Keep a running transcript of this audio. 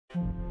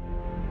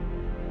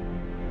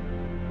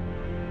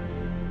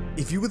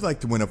If you would like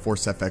to win a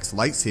Force FX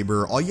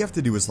lightsaber, all you have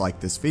to do is like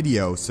this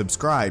video,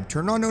 subscribe,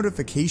 turn on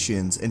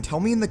notifications, and tell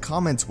me in the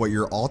comments what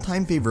your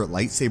all-time favorite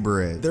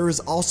lightsaber is. There is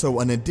also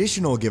an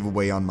additional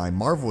giveaway on my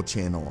Marvel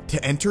channel.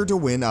 To enter to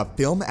win a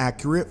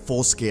film-accurate,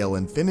 full-scale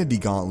Infinity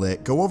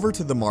Gauntlet, go over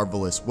to the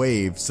Marvelous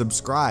Wave,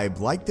 subscribe,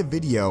 like the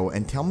video,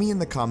 and tell me in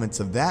the comments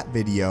of that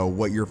video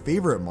what your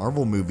favorite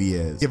Marvel movie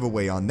is.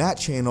 Giveaway on that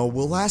channel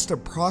will last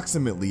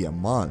approximately a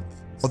month.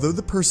 Although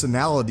the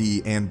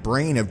personality and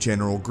brain of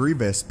General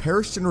Grievous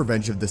perished in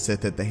Revenge of the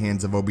Sith at the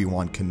hands of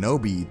Obi-Wan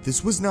Kenobi,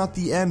 this was not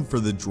the end for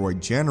the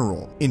droid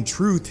general. In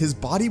truth, his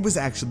body was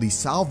actually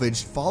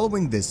salvaged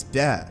following this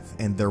death,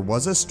 and there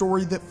was a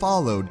story that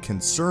followed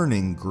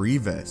concerning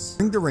Grievous.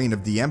 During the reign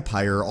of the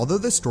Empire, although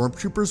the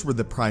stormtroopers were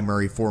the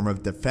primary form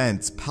of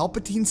defense,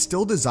 Palpatine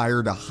still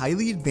desired a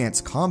highly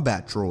advanced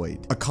combat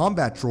droid. A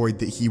combat droid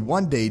that he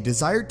one day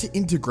desired to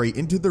integrate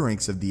into the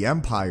ranks of the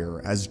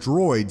Empire, as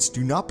droids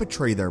do not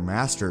betray their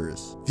masters.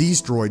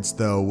 These droids,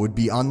 though, would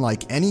be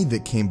unlike any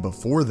that came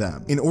before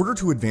them. In order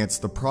to advance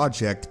the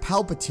project,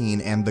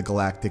 Palpatine and the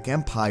Galactic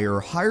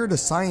Empire hired a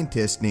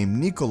scientist named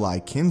Nikolai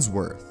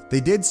Kinsworth. They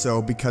did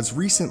so because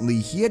recently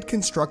he had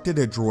constructed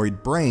a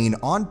droid brain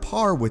on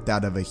par with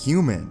that of a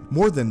human.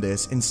 More than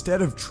this,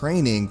 instead of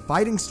training,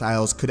 fighting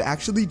styles could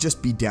actually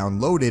just be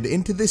downloaded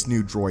into this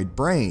new droid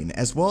brain,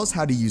 as well as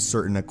how to use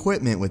certain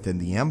equipment within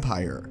the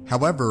Empire.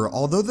 However,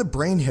 although the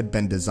brain had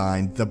been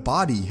designed, the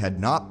body had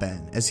not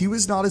been, as he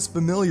was not as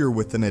familiar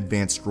with an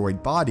advanced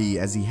droid body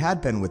as he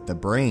had been with the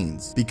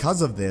brains.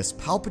 Because of this,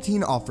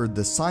 Palpatine offered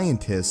the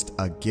scientist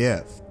a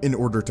gift. In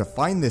order to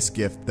find this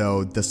gift,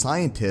 though, the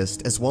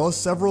scientist, as well as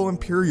several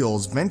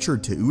Imperials,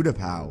 ventured to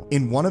Utapau.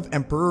 In one of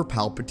Emperor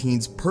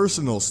Palpatine's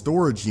personal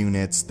storage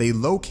units, they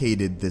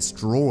located this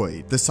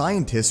droid. The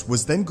scientist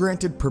was then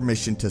granted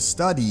permission to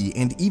study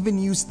and even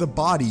use the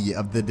body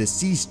of the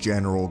deceased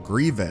General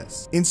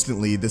Grievous.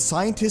 Instantly, the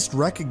scientist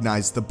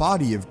recognized the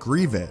body of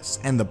Grievous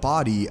and the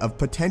body of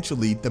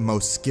potentially the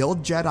most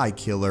skilled Jedi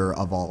killer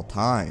of all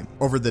time.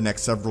 Over the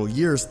next several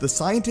years, the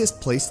scientist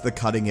placed the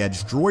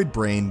cutting-edge droid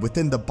brain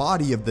within the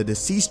body of the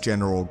deceased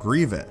General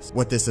Grievous.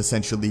 What this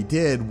essentially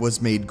did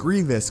was made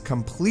Grievous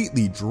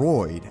completely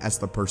droid, as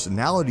the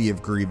personality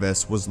of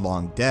Grievous was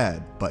long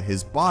dead, but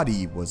his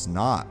body was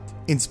not.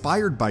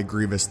 Inspired by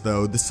Grievous,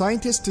 though, the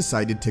scientist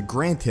decided to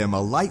grant him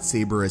a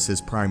lightsaber as his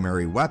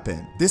primary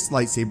weapon. This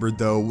lightsaber,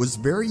 though, was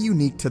very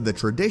unique to the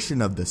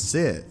tradition of the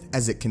Sith,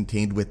 as it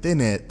contained within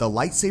it the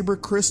lightsaber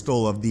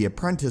crystal of the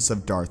apprentice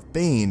of Darth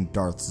Bane,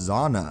 Darth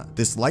Zana.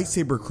 This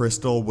lightsaber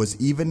crystal was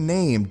even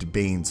named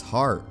Bane's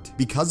Heart.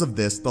 Because of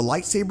this, the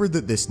lightsaber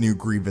that this new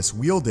Grievous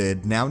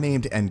wielded, now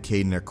named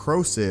NK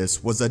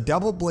Necrosis, was a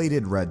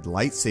double-bladed red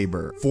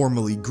lightsaber.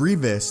 Formerly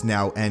Grievous,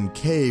 now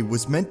NK,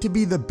 was meant to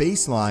be the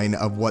baseline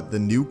of what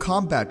the new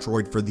combat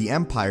droid for the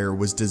Empire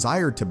was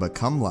desired to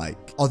become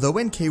like. Although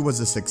NK was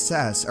a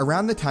success,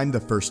 around the time the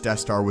first Death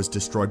Star was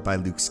destroyed by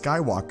Luke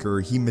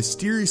Skywalker, he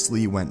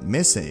mysteriously went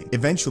missing.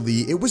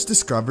 Eventually, it was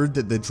discovered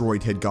that the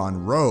droid had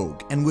gone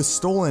rogue and was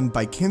stolen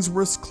by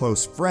Kinsworth's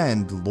close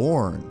friend,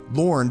 Lorne.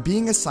 Lorne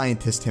being a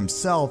scientist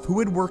himself who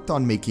had worked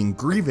on making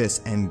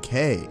Grievous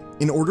NK.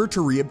 In order to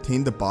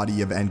reobtain the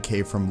body of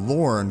NK from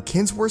Lorne,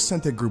 Kinsworth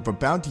sent a group of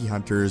bounty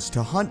hunters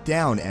to hunt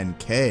down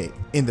NK.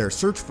 In their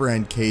search for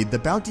NK,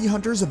 the bounty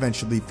hunters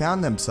eventually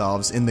found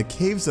themselves in the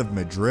caves of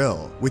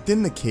Madril.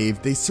 Within the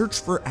cave, they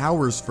searched for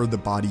hours for the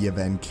body of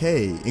NK,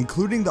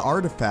 including the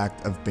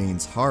artifact of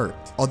Bane's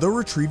Heart. Although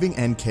retrieving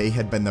NK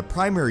had been the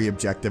primary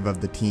objective of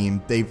the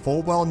team, they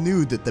full well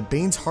knew that the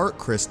Bane's Heart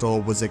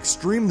crystal was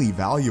extremely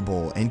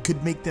valuable and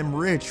could make them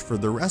rich for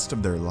the rest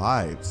of their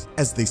lives.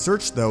 As they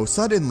searched, though,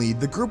 suddenly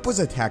the group was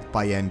attacked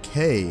by NK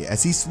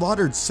as he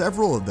slaughtered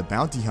several of the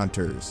bounty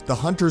hunters. The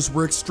hunters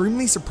were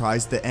extremely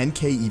surprised that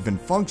NK even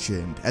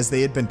functioned, as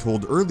they had been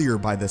told earlier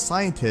by the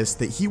scientist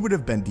that he would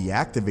have been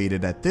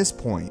deactivated at this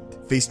point.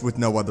 Faced with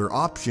no other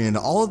option,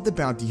 all of the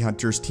bounty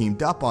hunters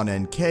teamed up on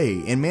NK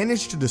and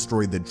managed to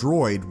destroy the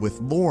droid, with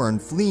Lorne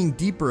fleeing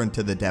deeper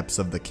into the depths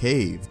of the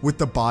cave. With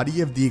the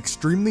body of the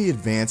extremely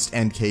advanced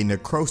NK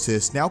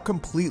Necrosis now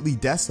completely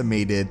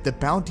decimated, the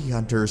bounty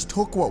hunters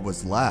took what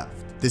was left.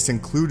 This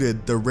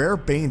included the rare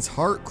Bane's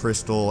Heart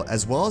crystal,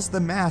 as well as the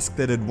mask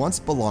that had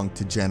once belonged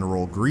to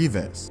General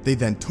Grievous. They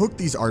then took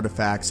these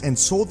artifacts and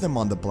sold them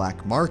on the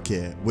black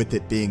market, with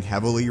it being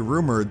heavily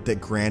rumored that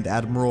Grand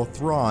Admiral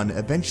Thrawn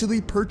eventually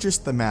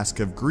purchased the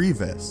mask of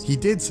Grievous. He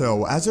did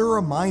so as a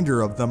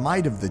reminder of the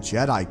might of the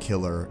Jedi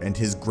killer and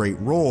his great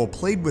role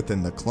played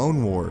within the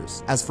Clone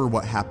Wars. As for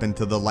what happened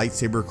to the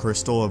lightsaber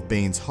crystal of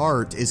Bane's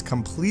Heart is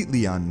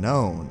completely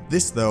unknown.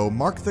 This, though,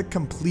 marked the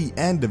complete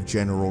end of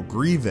General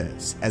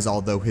Grievous, as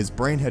although although his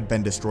brain had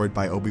been destroyed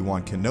by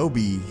Obi-Wan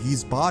Kenobi,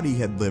 his body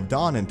had lived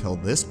on until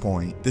this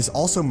point. This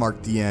also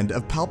marked the end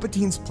of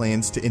Palpatine's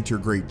plans to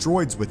integrate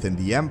droids within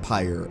the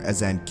Empire,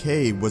 as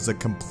NK was a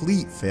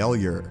complete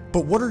failure.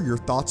 But what are your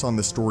thoughts on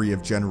the story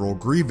of General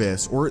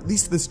Grievous, or at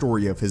least the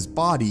story of his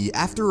body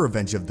after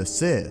Revenge of the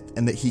Sith,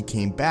 and that he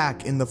came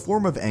back in the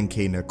form of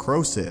NK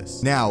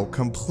Necrosis, now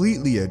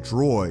completely a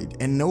droid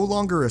and no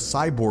longer a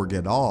cyborg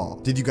at all?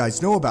 Did you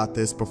guys know about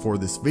this before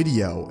this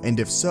video? And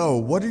if so,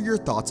 what are your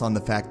thoughts on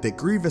the fact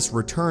that Grievous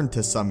returned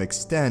to some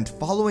extent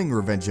following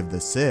Revenge of the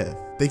Sith?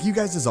 Thank you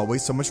guys as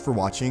always so much for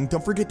watching.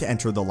 Don't forget to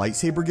enter the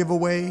lightsaber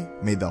giveaway.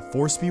 May the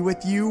Force be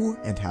with you,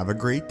 and have a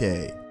great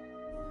day.